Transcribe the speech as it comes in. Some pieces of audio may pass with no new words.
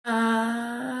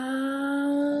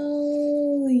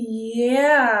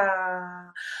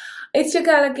Yeah, it's your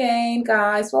girl again,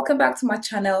 guys. Welcome back to my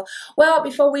channel. Well,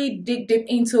 before we dig deep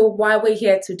into why we're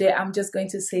here today, I'm just going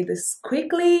to say this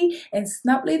quickly and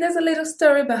snappily. There's a little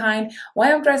story behind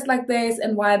why I'm dressed like this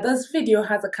and why this video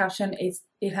has a caption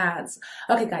it has.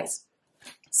 Okay, guys,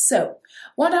 so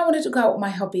one day I wanted to go out with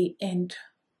my hubby and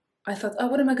I thought, oh,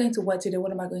 what am I going to wear today?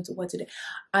 What am I going to wear today?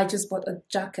 I just bought a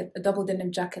jacket, a double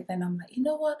denim jacket. And I'm like, you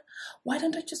know what? Why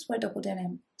don't I just wear double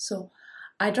denim? So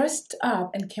I dressed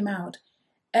up and came out.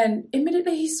 And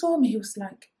immediately he saw me. He was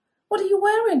like, what are you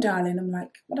wearing, darling? I'm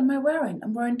like, what am I wearing?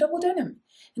 I'm wearing double denim. And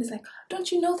he's like,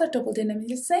 don't you know that double denim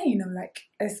is a sin? I'm like,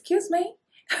 excuse me?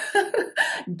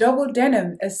 Double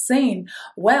denim, a sin.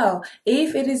 Well,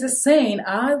 if it is a sin,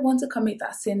 I want to commit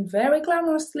that sin very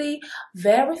glamorously,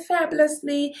 very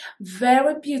fabulously,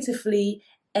 very beautifully.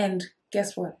 And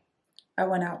guess what? I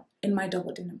went out in my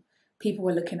double denim. People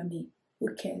were looking at me.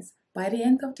 Who cares? By the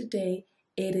end of the day,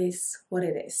 it is what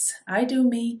it is. I do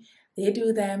me, they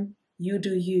do them, you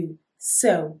do you.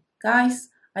 So, guys,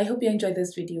 I hope you enjoyed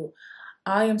this video.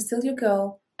 I am still your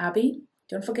girl, Abby.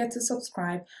 Don't forget to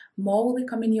subscribe. More will be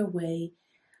coming your way.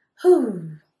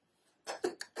 Whew.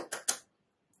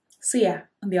 See ya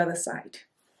on the other side.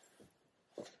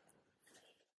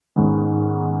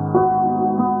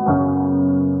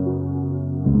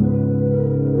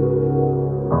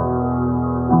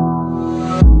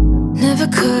 Never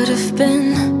could have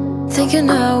been thinking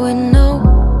I would know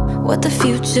what the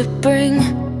future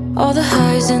bring. All the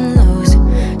highs and lows.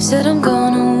 Said I'm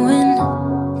gonna win,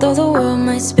 though the world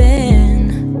might spin.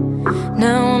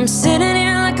 Now I'm sitting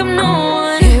here like I'm no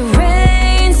one. It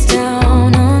rains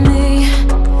down on me.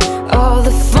 All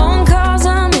the phone calls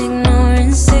I'm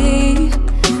ignoring. See,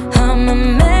 I'm a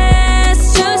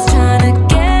mess, just trying to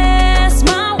guess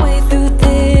my way through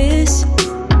this.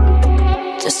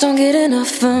 Just don't get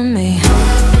enough of me.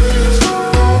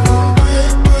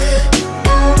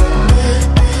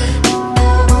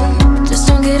 Just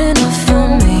don't get enough of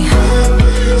me.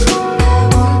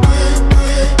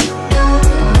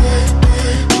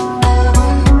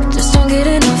 Just don't get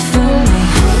enough of me.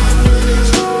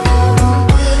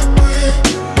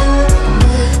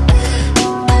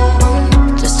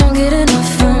 Just don't get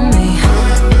enough of me.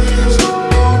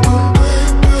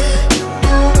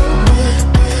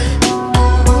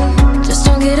 Just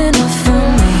don't get enough of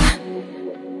me.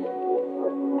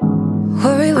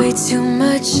 Worry way too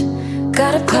much.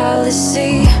 Got a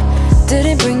policy.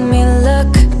 Didn't bring me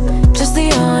luck, just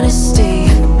the honesty.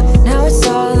 Now it's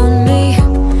all on me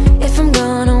if I'm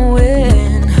gonna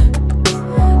win.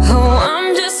 Oh,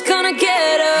 I'm just gonna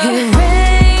get up. It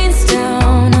rains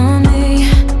down on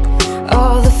me.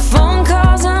 All the phone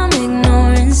calls I'm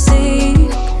ignoring. See,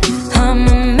 I'm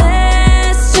a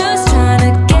mess, just trying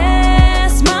to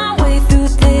guess my way through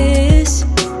this.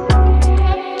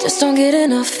 Just don't get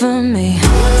enough of me.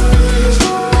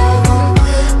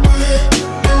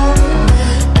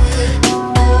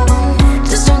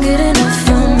 Just don't get enough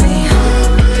of me.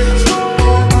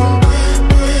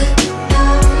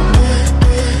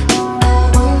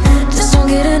 Just don't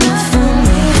get enough of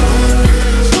me.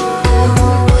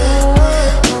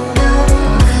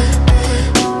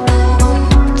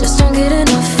 Just don't get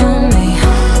enough of me.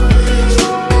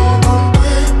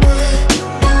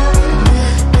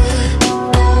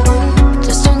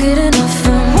 Just don't get enough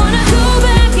of me. Wanna go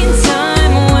back in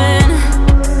time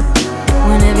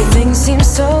when everything seems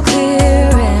so clear,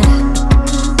 and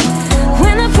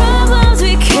when the problems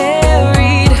we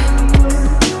carried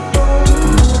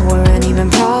weren't even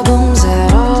problems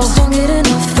at all. Just don't get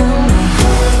enough of me.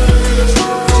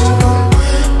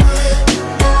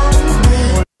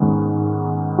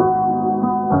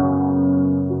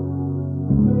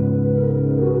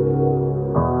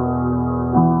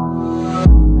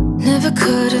 Never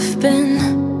could have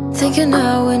been thinking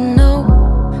I would know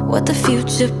what the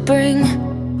future bring.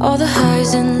 All the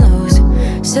highs and lows.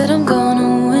 Said I'm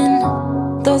gonna win,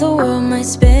 though the world might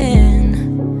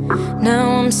spin.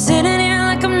 Now I'm sitting here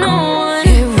like I'm no one.